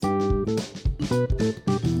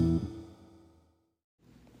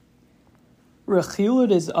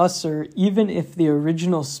Rechilut is ussor even if the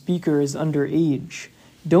original speaker is underage.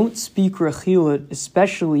 Don't speak Rechilut,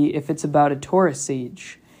 especially if it's about a Torah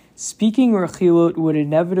sage. Speaking Rechilut would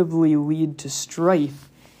inevitably lead to strife.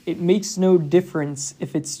 It makes no difference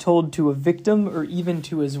if it's told to a victim or even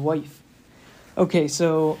to his wife. Okay,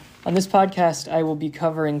 so on this podcast, I will be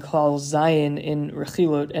covering Kelal Zion in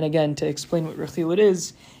Rechilut. And again, to explain what Rechilut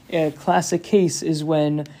is, a classic case is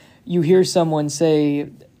when you hear someone say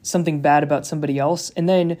something bad about somebody else, and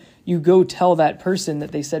then you go tell that person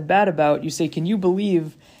that they said bad about, you say, can you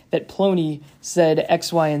believe that Plony said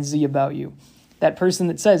X, Y, and Z about you? That person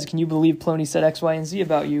that says, can you believe Plony said X, Y, and Z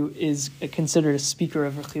about you is considered a speaker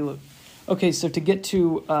of Rechilut. Okay, so to get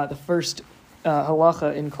to the first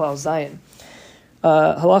halacha in Kelal Zion,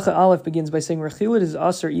 halacha Aleph begins by saying, Rechilut is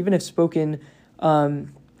ussor even if spoken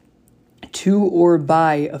to or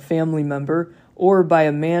by a family member, or by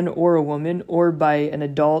a man or a woman, or by an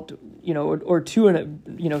adult, or to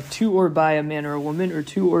or by a man or a woman, or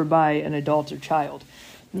to or by an adult or child.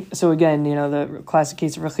 So again, the classic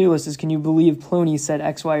case of Rechilut is, can you believe Plony said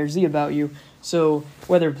X, Y, or Z about you? So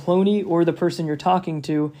whether Plony or the person you're talking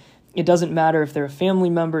to, it doesn't matter if they're a family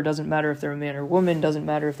member, doesn't matter if they're a man or woman, doesn't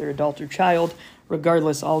matter if they're adult or child.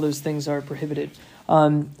 Regardless, all those things are prohibited.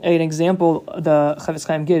 An example the Chafetz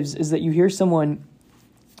Chaim gives is that you hear someone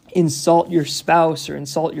insult your spouse or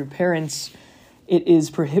insult your parents, it is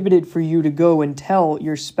prohibited for you to go and tell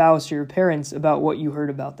your spouse or your parents about what you heard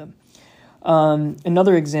about them.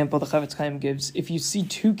 Another example the Chafetz Chaim gives, if you see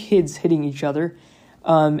two kids hitting each other,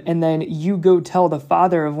 and then you go tell the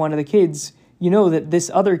father of one of the kids, you know that this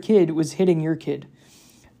other kid was hitting your kid.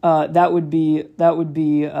 That would be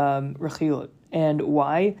Rechilut. And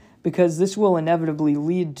why? Because this will inevitably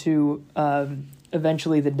lead to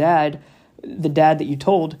eventually the dad that you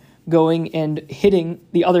told going and hitting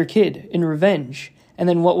the other kid in revenge. And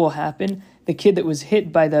then what will happen? The kid that was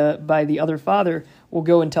hit by the other father will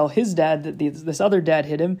go and tell his dad that this other dad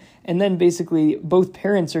hit him, and then basically both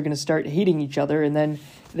parents are going to start hating each other, and then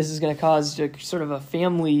this is going to cause sort of a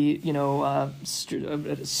family,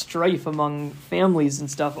 strife among families and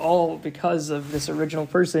stuff, all because of this original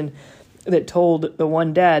person that told the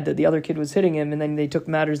one dad that the other kid was hitting him, and then they took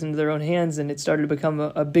matters into their own hands, and it started to become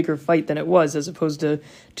a bigger fight than it was, as opposed to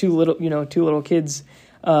two little kids,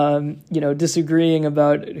 disagreeing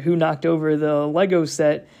about who knocked over the Lego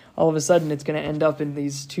set. All of a sudden, it's going to end up in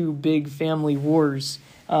these two big family wars,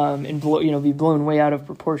 and be blown way out of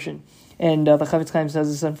proportion. And the Chafetz Chaim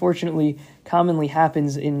says this unfortunately commonly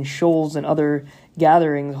happens in shoals and other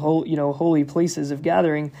gatherings, holy places of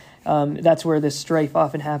gathering. That's where this strife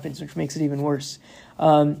often happens, which makes it even worse.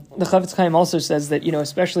 The Chafetz Chaim also says that,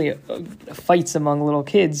 especially fights among little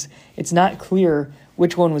kids, it's not clear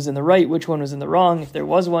which one was in the right, which one was in the wrong, if there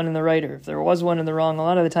was one in the right or if there was one in the wrong. A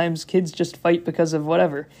lot of the times kids just fight because of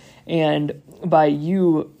whatever. And by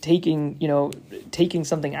you taking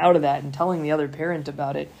something out of that and telling the other parent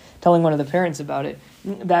about it, telling one of the parents about it,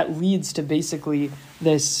 that leads to basically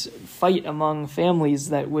this fight among families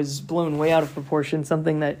that was blown way out of proportion,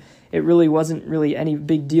 something that it really wasn't really any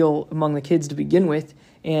big deal among the kids to begin with.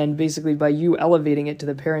 And basically by you elevating it to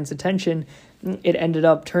the parents' attention, it ended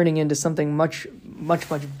up turning into something much, much,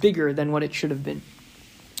 much bigger than what it should have been.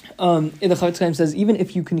 The Chafetz Chaim says, even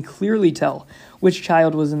if you can clearly tell which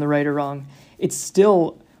child was in the right or wrong, it's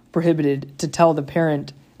still prohibited to tell the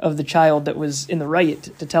parent of the child that was in the right,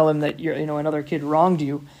 to tell him that another kid wronged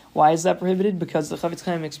you. Why is that prohibited? Because the Chafetz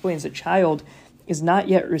Chaim explains that child is not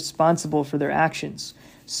yet responsible for their actions.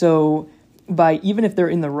 So even if they're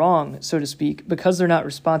in the wrong, so to speak, because they're not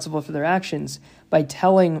responsible for their actions, by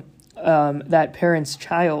telling that parent's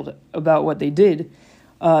child about what they did,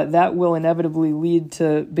 that will inevitably lead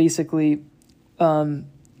to basically lots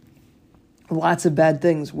of bad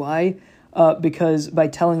things. Why? Because by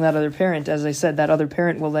telling that other parent, as I said, that other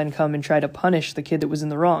parent will then come and try to punish the kid that was in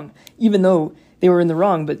the wrong, even though they were in the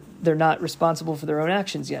wrong, but they're not responsible for their own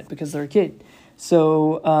actions yet because they're a kid.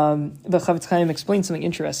 So the Chafetz Chaim explains something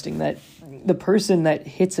interesting, that the person that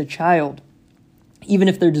hits a child, even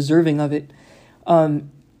if they're deserving of it,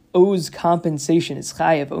 owes compensation. It's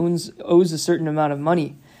chayav, owes a certain amount of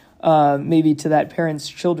money, maybe to that parent's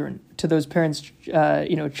children, to those parents'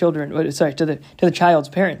 children. Sorry, to the child's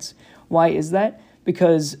parents. Why is that?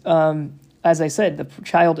 Because as I said, the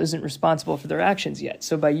child isn't responsible for their actions yet.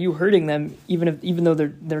 So by you hurting them, even though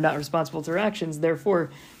they're not responsible for their actions, therefore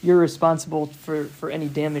you're responsible for any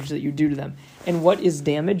damage that you do to them. And what is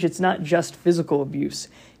damage? It's not just physical abuse.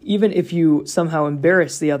 Even if you somehow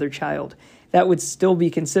embarrass the other child, that would still be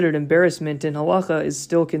considered embarrassment, and halacha is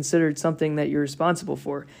still considered something that you're responsible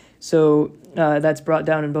for. So that's brought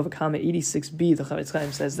down in Bava Kama 86b. The Chafetz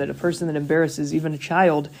Chaim says that a person that embarrasses even a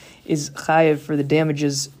child is chayev for the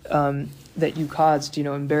damages that you caused,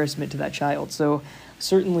 embarrassment to that child. So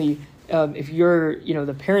certainly, if you're,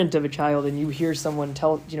 the parent of a child and you hear someone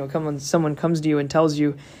someone comes to you and tells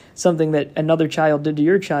you something that another child did to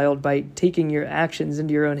your child by taking your actions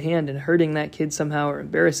into your own hand and hurting that kid somehow or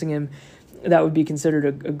embarrassing him, that would be considered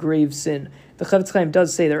a grave sin. The Chafetz Chaim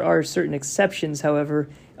does say there are certain exceptions, however.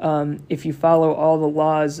 If you follow all the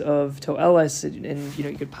laws of to'eles, and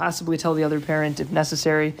you could possibly tell the other parent if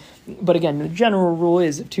necessary. But again, the general rule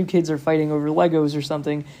is if two kids are fighting over Legos or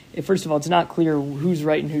something, first of all, it's not clear who's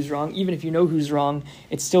right and who's wrong. Even if you know who's wrong,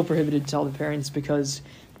 it's still prohibited to tell the parents because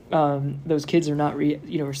those kids are not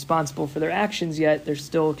responsible for their actions yet. They're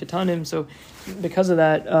still ketanim. So because of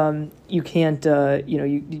that, you can't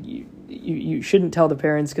you shouldn't tell the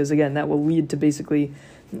parents, because again, that will lead to basically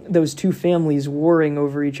those two families warring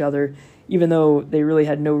over each other, even though they really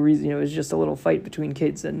had no reason. It was just a little fight between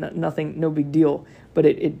kids and no big deal, but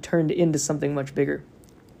it turned into something much bigger.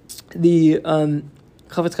 The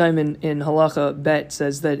Chafetz Chaim in Halacha Bet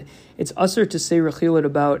says that it's ussor to say Rechilut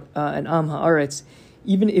about an Am Haaretz,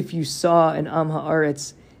 even if you saw an Am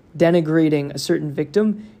Haaretz denigrating a certain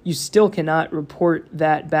victim, you still cannot report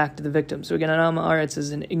that back to the victim. So again, an Am Haaretz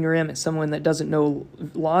is an ignoramus, someone that doesn't know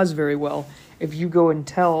laws very well. If you go and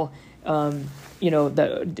tell, that,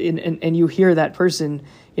 and you hear that person,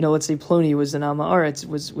 let's say Plony was an Am Haaretz,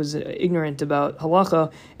 was ignorant about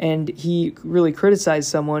halacha, and he really criticized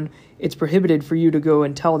someone, it's prohibited for you to go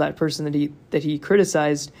and tell that person that he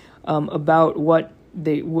criticized about what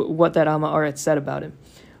that Am Haaretz said about him.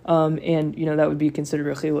 And that would be considered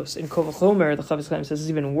Rechilut. In Kol V'chomer, the Chafetz Chaim says it's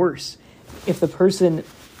even worse. If the person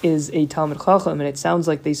is a Talmid Chacham and it sounds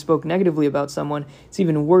like they spoke negatively about someone, it's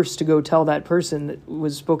even worse to go tell that person that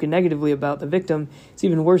was spoken negatively about the victim. It's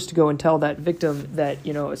even worse to go and tell that victim that, a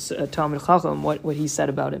Talmid Chacham, what he said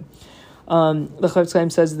about him. The Chafetz Chaim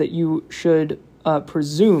says that you should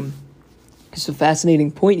presume. It's a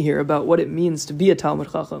fascinating point here about what it means to be a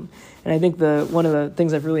Talmid Chacham. And I think one of the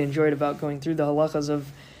things I've really enjoyed about going through the halachas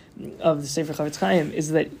of the Sefer Chafetz Chaim is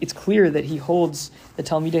that it's clear that he holds the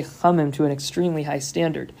Talmidei Chachamim to an extremely high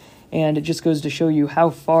standard. And it just goes to show you how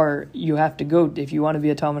far you have to go if you want to be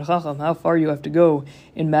a Talmid Chacham, how far you have to go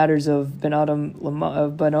in matters of ben adam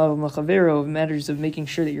l'chavero, matters of making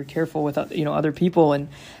sure that you're careful with other people and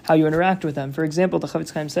how you interact with them. For example, the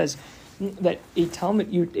Chafetz Chaim says that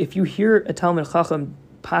if you hear a Talmid Chacham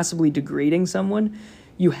possibly degrading someone,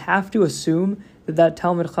 you have to assume that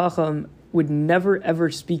Talmid Chacham would never ever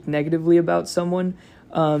speak negatively about someone,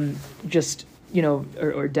 or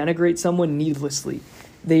denigrate someone needlessly.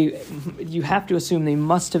 You have to assume they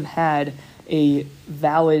must have had a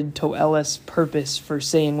valid to'eles purpose for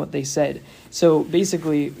saying what they said. So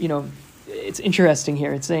basically, it's interesting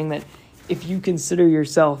here. It's saying that if you consider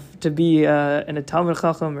yourself to be a Talmid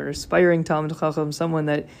Chacham or aspiring Talmid Chacham, someone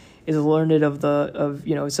that is learned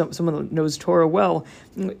someone that knows Torah well,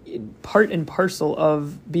 part and parcel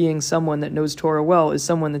of being someone that knows Torah well is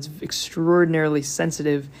someone that's extraordinarily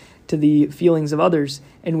sensitive to the feelings of others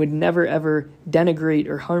and would never ever denigrate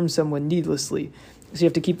or harm someone needlessly. So you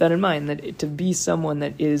have to keep that in mind, that to be someone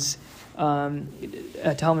that is a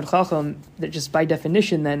Talmid Chacham, that just by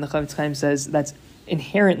definition then the Chafetz Chaim says that's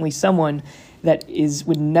inherently someone that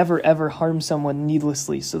would never ever harm someone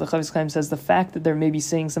needlessly. So the Chafetz Chaim says the fact that they're maybe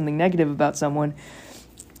saying something negative about someone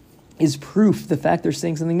is proof. The fact they're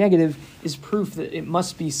saying something negative is proof that it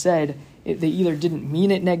must be said. They either didn't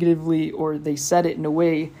mean it negatively or they said it in a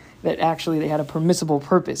way that actually they had a permissible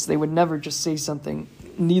purpose. They would never just say something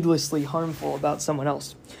needlessly harmful about someone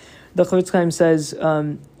else. The Chafetz Chaim says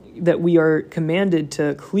that we are commanded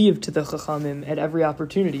to cleave to the Chachamim at every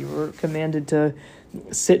opportunity. We're commanded to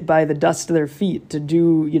sit by the dust of their feet, to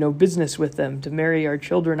do business with them, to marry our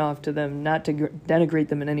children off to them, not to denigrate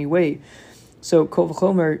them in any way. So Kol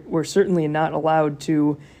V'chomer, we're certainly not allowed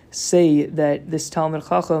to say that this Talmid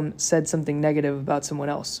Chacham said something negative about someone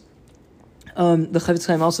else. The Chafetz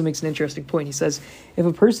Chaim also makes an interesting point. He says, if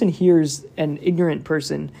a person hears an ignorant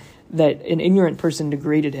person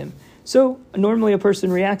degraded him, so normally a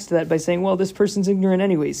person reacts to that by saying, well, this person's ignorant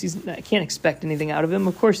anyways. I can't expect anything out of him.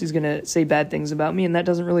 Of course he's going to say bad things about me, and that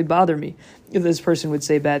doesn't really bother me if this person would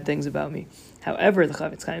say bad things about me. However, the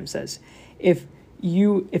Chafetz Chaim says, if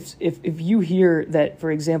you hear that, for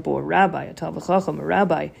example, a rabbi, a Talmid Chacham, a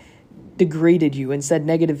rabbi, degraded you and said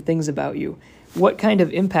negative things about you, what kind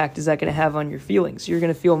of impact is that going to have on your feelings? You're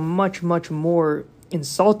going to feel much, much more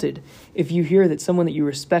insulted if you hear that someone that you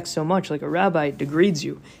respect so much, like a rabbi, degrades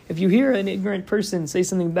you. If you hear an ignorant person say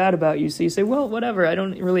something bad about you, so you say, well, whatever, I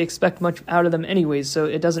don't really expect much out of them anyways, so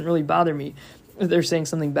it doesn't really bother me if they're saying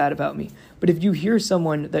something bad about me. But if you hear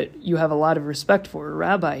someone that you have a lot of respect for, a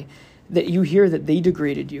rabbi, that you hear that they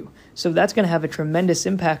degraded you, so that's going to have a tremendous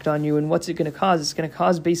impact on you. And what's it going to cause? It's going to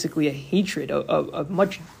cause basically a hatred, a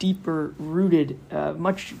much deeper rooted, a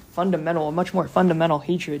much more fundamental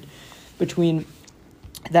hatred between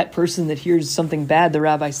that person that hears something bad the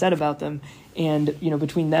rabbi said about them, and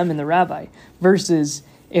between them and the rabbi, versus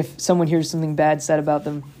if someone hears something bad said about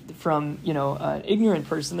them from an ignorant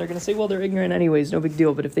person, they're going to say, well, they're ignorant anyways, no big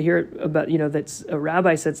deal. But if they hear it about that's a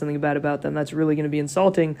rabbi said something bad about them, that's really going to be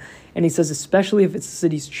insulting. And he says, especially if it's the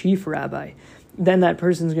city's chief rabbi, then that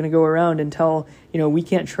person's going to go around and tell, we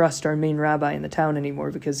can't trust our main rabbi in the town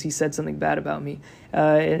anymore because he said something bad about me.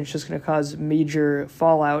 And it's just going to cause major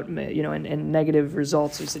fallout, and negative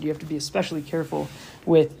results. He said you have to be especially careful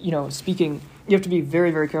with, speaking. You have to be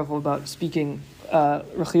very, very careful about speaking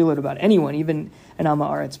Rechilut about anyone, even an Am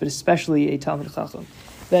Haaretz, but especially a Talmid Chacham.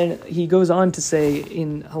 Then he goes on to say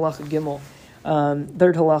in Halacha Gimel,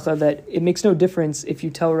 third Halacha, that it makes no difference if you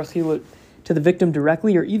tell Rechilut to the victim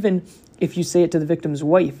directly, or even if you say it to the victim's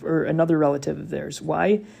wife or another relative of theirs.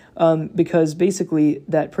 Why? Because basically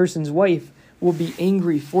that person's wife will be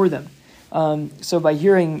angry for them. So by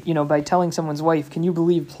hearing, by telling someone's wife, can you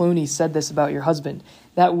believe Plony said this about your husband?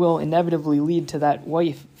 That will inevitably lead to that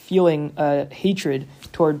wife feeling hatred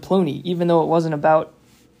toward Plony, even though it wasn't about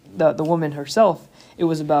the woman herself. It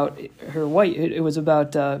was about her wife. It was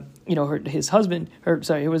about his husband.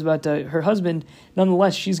 It was about her husband.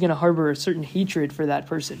 Nonetheless, she's going to harbor a certain hatred for that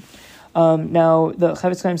person. Now, the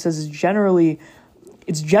Chafetz Chaim says it's generally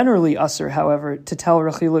ussor, however, to tell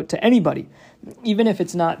Rechilut to anybody, even if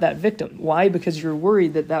it's not that victim. Why? Because you're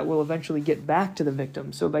worried that will eventually get back to the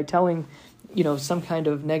victim. So by telling, some kind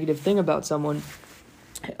of negative thing about someone,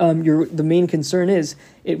 the main concern is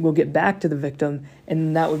it will get back to the victim,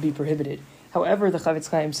 and that would be prohibited. However, the Chafetz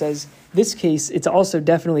Chaim says, this case, it's also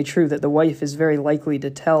definitely true that the wife is very likely to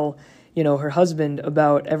tell, her husband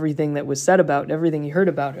about everything that was said about, everything he heard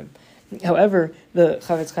about him. However, the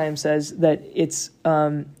Chafetz Chaim says that it's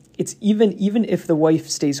even if the wife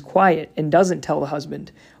stays quiet and doesn't tell the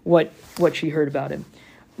husband what she heard about him,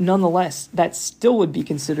 nonetheless, that still would be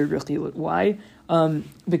considered Rechilut. Why?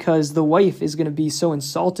 Because the wife is going to be so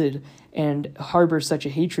insulted and harbor such a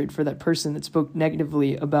hatred for that person that spoke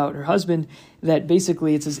negatively about her husband that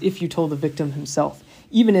basically it's as if you told the victim himself,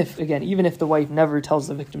 even if the wife never tells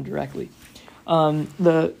the victim directly.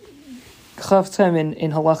 The Chafetz Chaim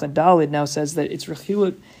in Halacha Daled now says that it's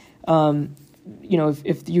Rechilut.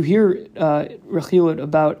 If you hear Rechilut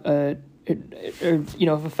about if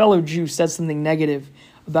a fellow Jew says something negative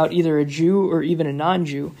about either a Jew or even a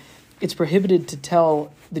non-Jew, it's prohibited to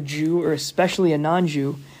tell the Jew, or especially a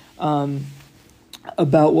non-Jew,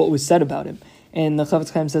 about what was said about him. And the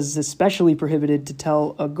Chafetz Chaim says it's especially prohibited to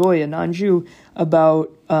tell a goy, a non-Jew,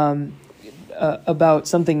 about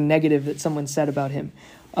something negative that someone said about him.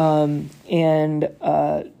 The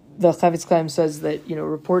Chafetz Chaim says that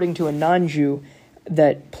reporting to a non-Jew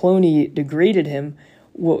that Plony degraded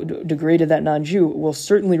that non-Jew will almost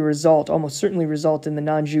certainly result in the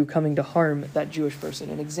non-Jew coming to harm that Jewish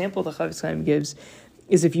person. An example the Chafetz Chaim gives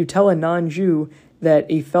is if you tell a non-Jew that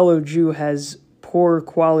a fellow Jew has poor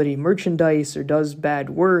quality merchandise or does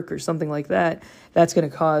bad work or something like that, that's going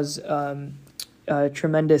to cause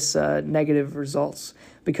tremendous negative results,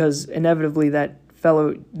 because inevitably that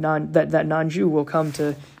non-Jew will come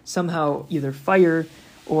to somehow either fire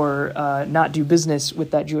or not do business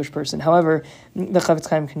with that Jewish person. However, the Chafetz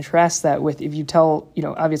Chaim contrasts that with if you tell,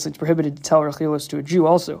 obviously it's prohibited to tell Rechilos to a Jew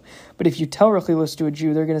also, but if you tell Rechilos to a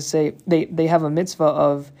Jew, they're going to say, they have a mitzvah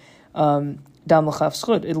of dam l'chaf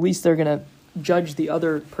zchut. At least they're going to judge the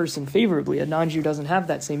other person favorably. A non-Jew doesn't have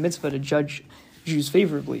that same mitzvah to judge Jews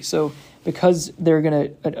favorably. So because they're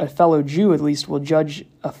going to, a fellow Jew at least will judge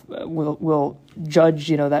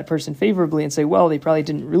that person favorably and say, well, they probably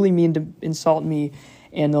didn't really mean to insult me,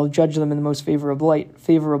 and they'll judge them in the most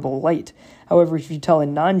favorable light. However, if you tell a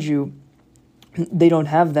non-Jew, they don't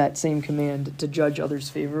have that same command to judge others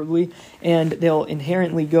favorably, and they'll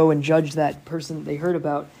inherently go and judge that person they heard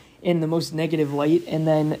about in the most negative light. And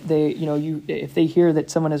then if they hear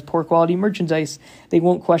that someone has poor quality merchandise, they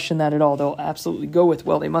won't question that at all. They'll absolutely go with,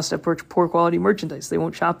 well, they must have poor quality merchandise. They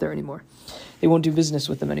won't shop there anymore. They won't do business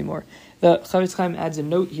with them anymore. The Chafetz Chaim adds a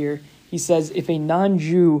note here. He says if a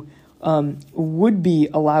non-Jew would be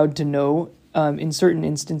allowed to know in certain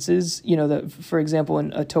instances, for example,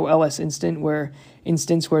 in a to'eles instance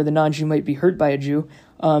where the non-Jew might be hurt by a Jew,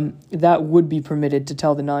 that would be permitted to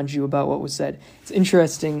tell the non-Jew about what was said. It's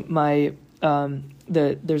interesting.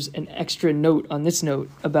 There's an extra note on this note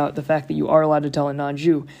about the fact that you are allowed to tell a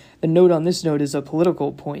non-Jew. The note on this note is a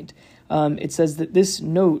political point. It says that this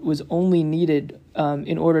note was only needed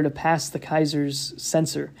in order to pass the Kaiser's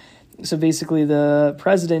censor. So basically, the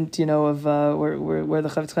president, of where the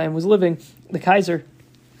Chafetz Chaim was living, the Kaiser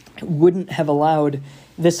wouldn't have allowed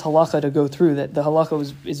this halacha to go through. That the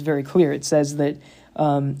halacha is very clear. It says that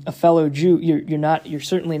a fellow Jew, you're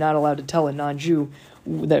certainly not allowed to tell a non-Jew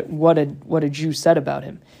that what a Jew said about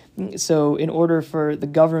him. So in order for the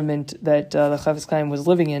government that the Chafetz Chaim was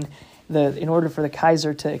living in order for the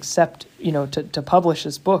Kaiser to accept, to publish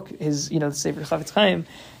this book, the Sefer Chafetz Chaim,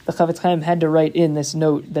 the Chafetz Chaim had to write in this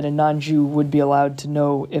note that a non-Jew would be allowed to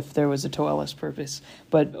know if there was a to'eles purpose.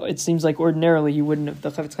 But it seems like ordinarily the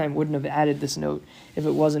Chafetz Chaim wouldn't have added this note if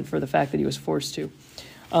it wasn't for the fact that he was forced to.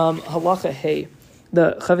 Halacha Hey,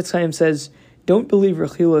 the Chafetz Chaim says, don't believe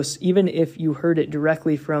Rechilut even if you heard it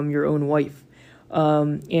directly from your own wife.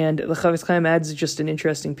 And the Chafetz Chaim adds just an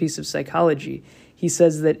interesting piece of psychology. He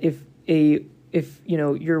says that if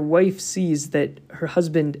your wife sees that her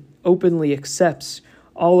husband openly accepts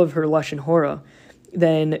all of her lashon hora,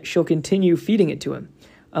 then she'll continue feeding it to him,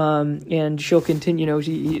 and she'll continue.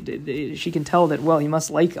 She can tell that, well, he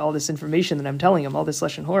must like all this information that I'm telling him, all this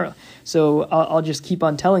lashon hora. So I'll just keep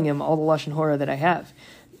on telling him all the lashon hora that I have.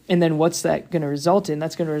 And then what's that going to result in?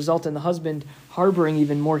 That's going to result in the husband harboring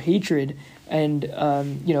even more hatred and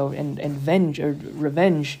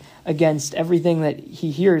revenge against everything that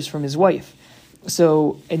he hears from his wife.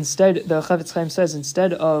 So instead, the Chafetz Chaim says,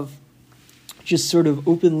 instead of just sort of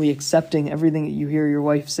openly accepting everything that you hear your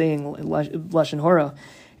wife saying, lashon hora,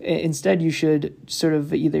 instead you should sort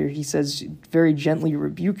of either, he says, very gently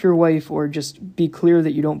rebuke your wife or just be clear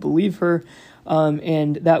that you don't believe her.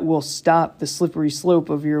 And that will stop the slippery slope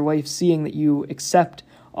of your wife seeing that you accept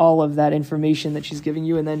all of that information that she's giving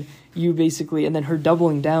you, and then her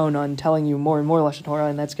doubling down on telling you more and more lashon hora,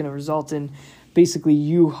 and that's going to result in basically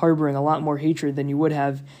you harboring a lot more hatred than you would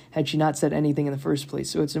have had she not said anything in the first place.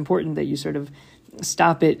 So it's important that you sort of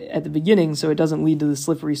stop it at the beginning so it doesn't lead to the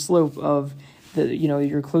slippery slope of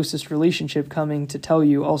your closest relationship coming to tell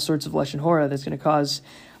you all sorts of lashon hora that's going to cause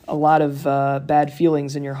a lot of bad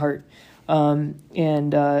feelings in your heart.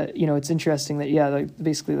 It's interesting that,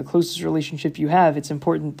 basically the closest relationship you have, it's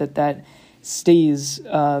important that stays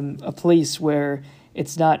a place where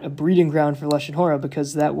it's not a breeding ground for lashon hora,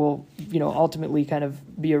 because that will, ultimately kind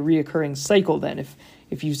of be a reoccurring cycle. Then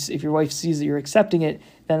if your wife sees that you're accepting it,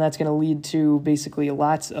 then that's going to lead to basically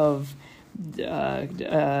lots of,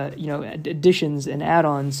 additions and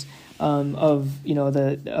add-ons of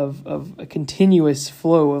a continuous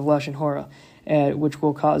flow of lashon hora. Which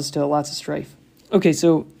will cause to lots of strife. Okay,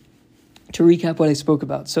 so to recap what I spoke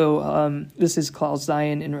about. So this is Kelal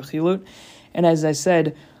Zion in Rechilut. And as I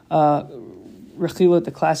said, Rechilut,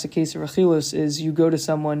 the classic case of Rechilut, is you go to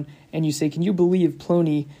someone and you say, can you believe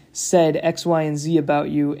Plony said X, Y, and Z about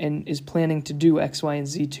you and is planning to do X, Y, and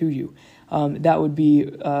Z to you? That would be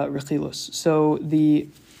Rechilut. So the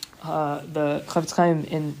Chafetz Chaim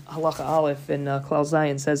in Halacha Aleph in Kelal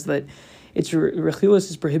Zion says that Rechilut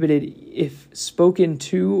is prohibited if spoken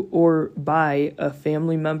to or by a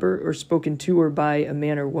family member, or spoken to or by a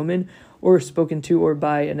man or woman, or spoken to or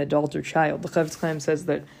by an adult or child. The Chafetz Chaim says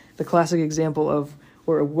that the classic example of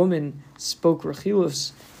where a woman spoke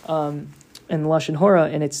Rechilut and lashon hora,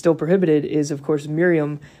 and it's still prohibited, is of course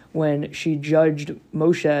Miriam when she judged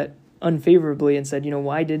Moshe unfavorably and said,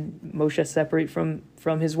 why did Moshe separate from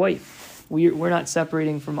his wife? We're not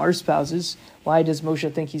separating from our spouses. Why does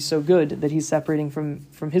Moshe think he's so good that he's separating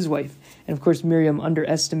from his wife? And of course, Miriam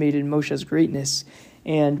underestimated Moshe's greatness,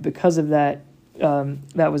 and because of that,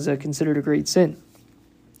 that was considered a great sin.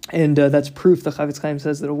 And that's proof. The Chafetz Chaim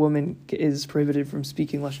says that a woman is prohibited from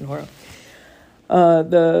speaking lashon hora.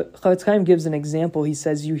 The Chafetz Chaim gives an example. He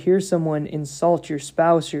says, you hear someone insult your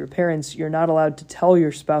spouse or your parents, you're not allowed to tell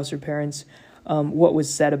your spouse or parents what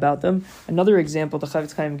was said about them. Another example the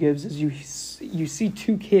Chafetz Chaim gives is you see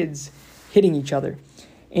two kids hitting each other,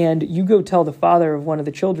 and you go tell the father of one of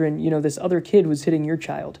the children, this other kid was hitting your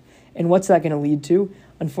child. And what's that going to lead to?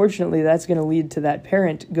 Unfortunately, that's going to lead to that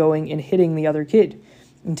parent going and hitting the other kid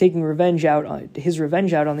and taking revenge out on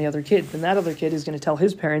the other kid. Then that other kid is going to tell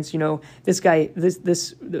his parents, this guy,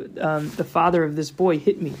 the father of this boy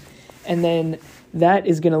hit me. And then that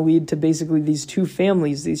is going to lead to basically these two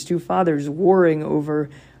families, these two fathers warring over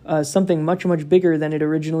something much, much bigger than it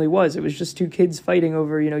originally was. It was just two kids fighting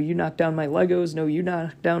over, you knocked down my Legos, no, you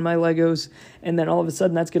knocked down my Legos, and then all of a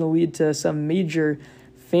sudden that's going to lead to some major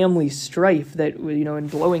family strife that, and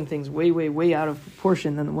blowing things way, way, way out of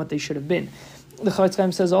proportion than what they should have been. The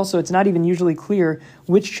Chaim says also it's not even usually clear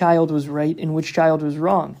which child was right and which child was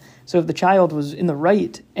wrong. So if the child was in the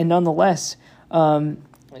right and nonetheless,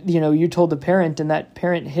 you told the parent and that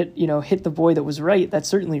parent hit the boy that was right, that's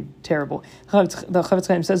certainly terrible. The Chafetz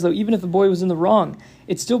Chaim says, though, even if the boy was in the wrong,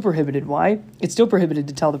 it's still prohibited. Why? It's still prohibited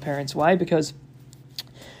to tell the parents. Why? Because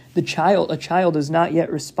a child is not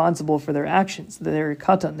yet responsible for their actions. They're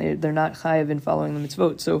katan. They're not chayav in following the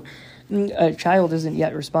mitzvot. So a child isn't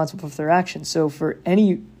yet responsible for their actions. So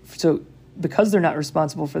because they're not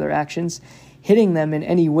responsible for their actions, hitting them in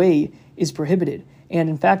any way is prohibited. And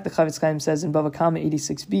in fact, the Chafetz Chaim says in Bava Kama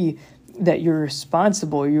 86b that you're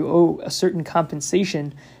responsible, you owe a certain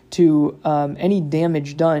compensation to any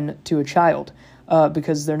damage done to a child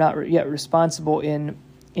because they're not yet responsible in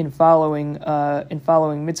following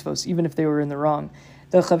mitzvos, even if they were in the wrong.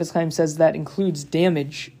 The Chafetz Chaim says that includes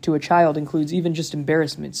damage to a child, includes even just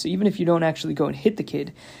embarrassment. So even if you don't actually go and hit the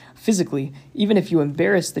kid physically, even if you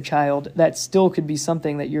embarrass the child, that still could be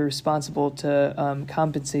something that you're responsible to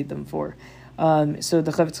compensate them for. So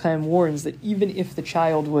the Chafetz Chaim warns that even if the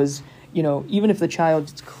child was,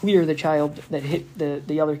 it's clear the child that hit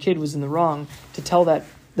the other kid was in the wrong, to tell the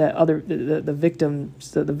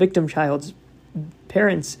victim child's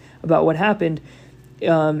parents about what happened,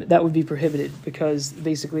 that would be prohibited, because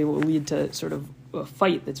basically it will lead to sort of a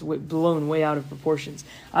fight that's blown way out of proportions.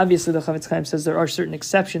 Obviously, the Chafetz Chaim says there are certain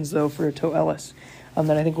exceptions, though, for to'eles,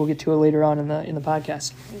 that I think we'll get to later on in the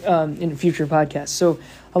podcast, in future podcasts. So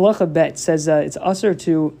halacha bet says it's ussor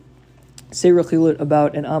to say rechilut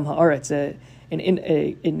about an am haaretz, an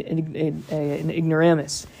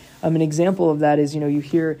ignoramus. An example of that is, you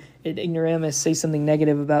hear an ignoramus say something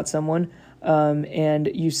negative about someone, and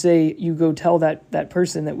you go tell that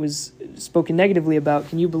person that was spoken negatively about,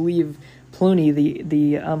 can you believe Ploni,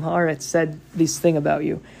 the am haaretz, said this thing about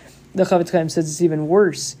you? The Chafetz Chaim says it's even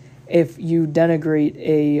worse if you denigrate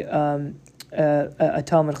a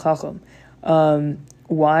Talmud Chacham.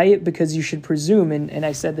 Why? Because you should presume, and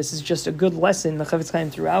I said this is just a good lesson. The Chafetz Chaim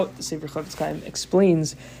throughout the Sefer Chafetz Chaim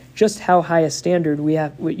explains just how high a standard we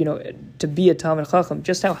have, to be a Talmud Chacham,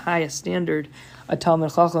 just how high a standard a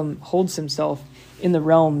Talmud Chacham holds himself in the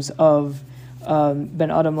realms of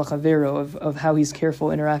ben Adam l'chavero, of how he's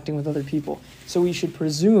careful interacting with other people. So we should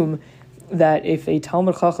presume that if a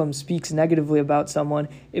Talmud Chacham speaks negatively about someone,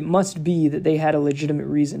 it must be that they had a legitimate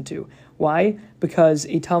reason to. Why? Because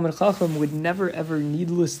a Talmud Chacham would never ever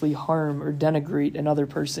needlessly harm or denigrate another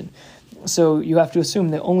person. So you have to assume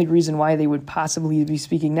the only reason why they would possibly be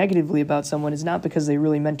speaking negatively about someone is not because they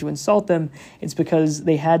really meant to insult them, it's because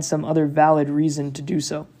they had some other valid reason to do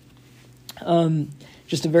so.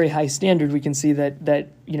 Just a very high standard we can see that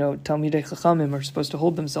Talmidei Chachamim are supposed to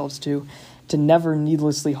hold themselves to never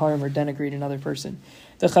needlessly harm or denigrate another person.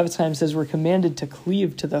 The Chafetz Chaim says we're commanded to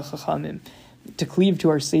cleave to the Chachamim, to cleave to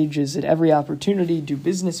our sages at every opportunity, do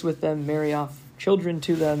business with them, marry off children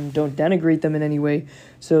to them, don't denigrate them in any way.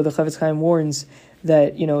 So the Chafetz Chaim warns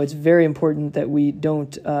that it's very important that we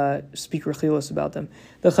don't speak rechilos about them.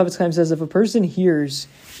 The Chafetz Chaim says if a person hears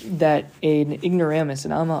that an ignoramus,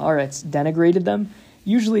 an am haaretz, denigrated them,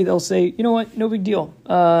 usually they'll say, you know what, no big deal.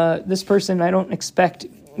 This person, I don't expect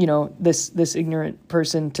this ignorant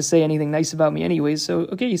person to say anything nice about me anyways, so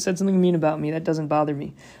okay, you said something mean about me, that doesn't bother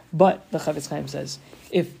me. But the Chafetz Chaim says,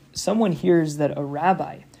 if someone hears that a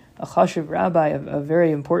rabbi, a chashuv rabbi, a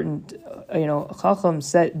very important, chacham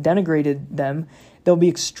denigrated them, they'll be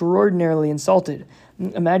extraordinarily insulted.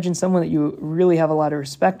 Imagine someone that you really have a lot of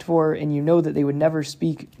respect for, and you know that they would never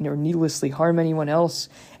speak or needlessly harm anyone else,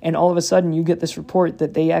 and all of a sudden you get this report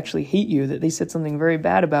that they actually hate you, that they said something very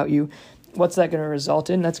bad about you. What's that going to result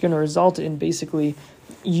in? That's going to result in basically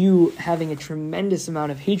you having a tremendous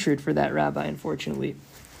amount of hatred for that rabbi, unfortunately.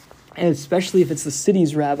 And especially if it's the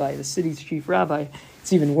city's rabbi, the city's chief rabbi,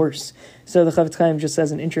 it's even worse. So the Chafetz Chaim just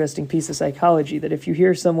says an interesting piece of psychology, that if you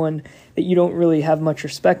hear someone that you don't really have much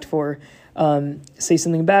respect for say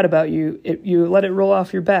something bad about you, you let it roll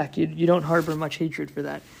off your back. You don't harbor much hatred for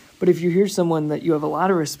that. But if you hear someone that you have a lot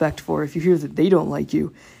of respect for, if you hear that they don't like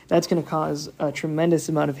you, that's going to cause a tremendous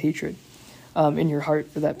amount of hatred in your heart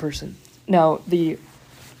for that person. Now, the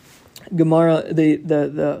Gemara, the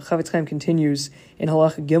Chafetz Chaim continues in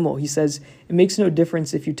Halacha Gimel. He says, it makes no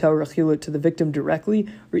difference if you tell Rechilut to the victim directly,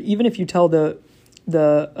 or even if you tell the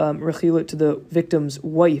Rechilut to the victim's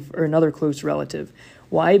wife or another close relative.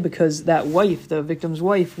 Why? Because that wife, the victim's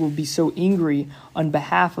wife, will be so angry on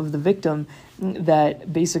behalf of the victim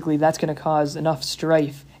that basically that's going to cause enough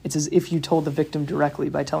strife. It's as if you told the victim directly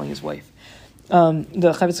by telling his wife.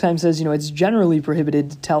 The Chafetz Chaim says, it's generally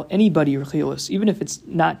prohibited to tell anybody Rechilut, even if it's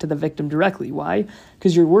not to the victim directly. Why?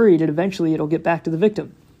 Because you're worried that eventually it'll get back to the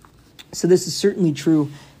victim. So this is certainly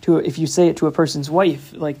true if you say it to a person's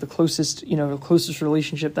wife, like the closest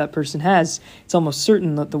relationship that person has. It's almost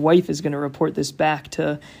certain that the wife is going to report this back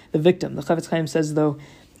to the victim. The Chafetz Chaim says, though,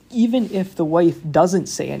 even if the wife doesn't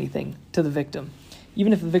say anything to the victim,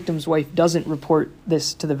 even if the victim's wife doesn't report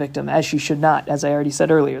this to the victim, as she should not, as I already said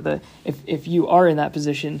earlier, if you are in that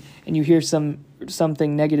position and you hear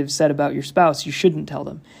something negative said about your spouse, you shouldn't tell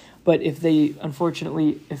them. But if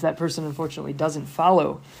that person unfortunately doesn't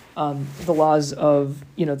follow the laws of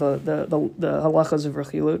the halachas of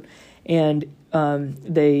Rechilut, and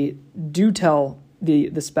they do tell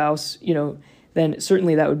the spouse, then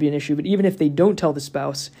certainly that would be an issue. But even if they don't tell the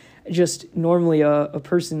spouse, just normally a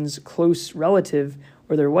person's close relative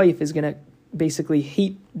or their wife is going to basically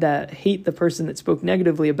hate the person that spoke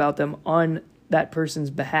negatively about them on that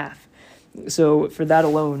person's behalf. So for that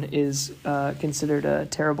alone is considered a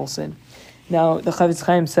terrible sin. Now the Chafetz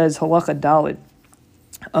Chaim says halacha daled,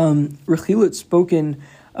 Rechilut spoken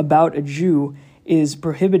about a Jew is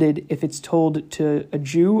prohibited if it's told to a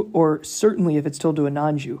Jew, or certainly if it's told to a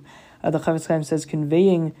non-Jew. The Chafetz Chaim says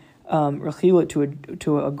conveying Rechilut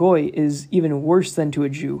to a goy is even worse than to a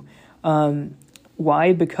Jew.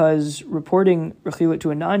 Why? Because reporting Rechilut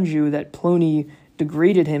to a non-Jew that Ploni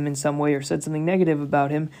degraded him in some way or said something negative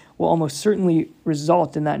about him will almost certainly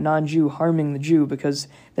result in that non-Jew harming the Jew, because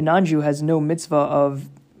the non-Jew has no mitzvah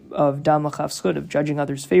of dam l'chaf schut, of judging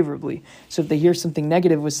others favorably. So if they hear something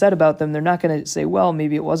negative was said about them, they're not going to say, well,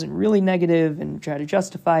 maybe it wasn't really negative and try to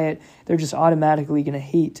justify it. They're just automatically going to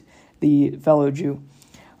hate the fellow Jew.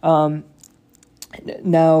 Now,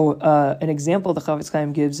 an example the Chafetz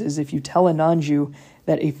Chaim gives is if you tell a non-Jew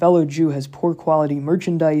that a fellow Jew has poor quality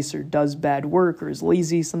merchandise or does bad work or is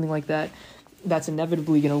lazy, something like that, that's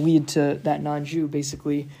inevitably going to lead to that non-Jew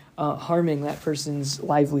basically harming that person's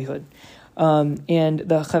livelihood. And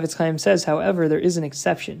the Chafetz Chaim says, however, there is an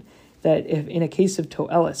exception, that if in a case of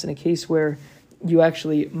to'eles, in a case where you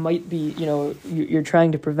actually might be, you're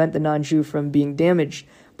trying to prevent the non-Jew from being damaged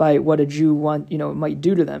by what a Jew might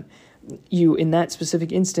do to them, in that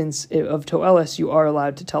specific instance of to'eles, you are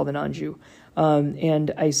allowed to tell the non-Jew.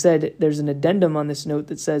 And I said there's an addendum on this note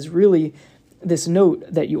that says, really, this note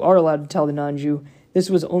that you are allowed to tell the non-Jew, this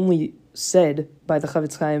was only said by the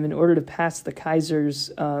Chafetz Chaim in order to pass the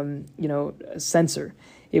Kaiser's, censor.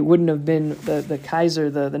 It wouldn't have been the Kaiser,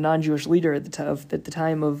 the non-Jewish leader at the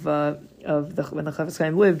time of when the Chafetz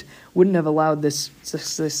Chaim lived, wouldn't have allowed this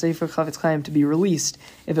Sefer Chafetz Chaim to be released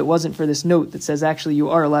if it wasn't for this note that says actually you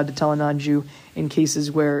are allowed to tell a non-Jew in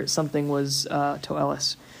cases where something was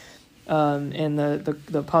to'eles. And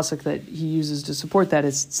the pasuk that he uses to support that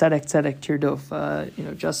is tzedek tzedek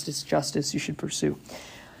tirdof, justice you should pursue.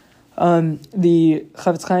 The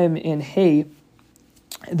Chafetz Chaim in Hay,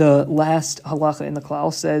 the last halacha in the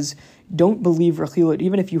Kelal, says, don't believe Rechilut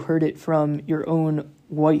even if you heard it from your own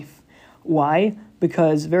wife. Why?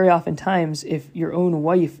 Because very oftentimes, if your own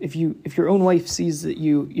wife sees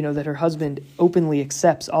that that her husband openly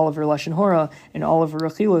accepts all of her lashon hora and all of her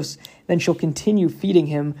rechilus, then she'll continue feeding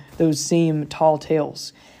him those same tall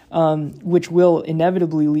tales, which will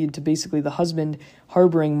inevitably lead to basically the husband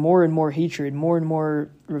harboring more and more hatred, more and more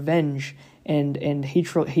revenge, and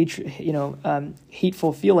hateful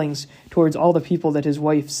feelings towards all the people that his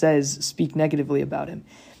wife says speak negatively about him.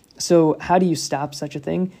 So how do you stop such a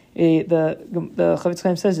thing? The Chafetz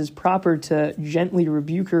Chaim says it's proper to gently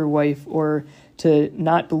rebuke your wife or to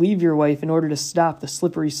not believe your wife in order to stop the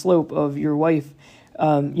slippery slope of your wife,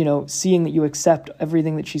 seeing that you accept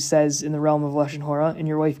everything that she says in the realm of lashon hora, and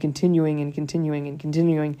your wife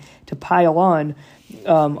continuing to pile on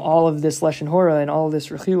all of this lashon hora and all of this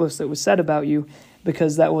rechilus that was said about you,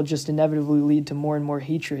 because that will just inevitably lead to more and more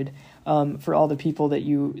hatred for all the people that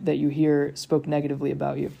you hear spoke negatively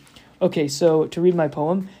about you. Okay, so to read my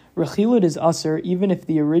poem, Rechilut is ussor even if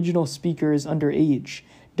the original speaker is underage.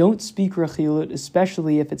 Don't speak Rechilut,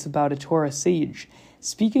 especially if it's about a Torah sage.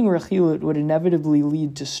 Speaking Rechilut would inevitably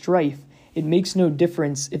lead to strife. It makes no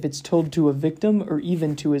difference if it's told to a victim or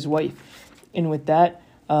even to his wife. And with that,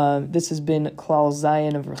 this has been Kelal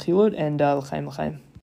Zayin of Rechilut, and L'chaim L'chaim.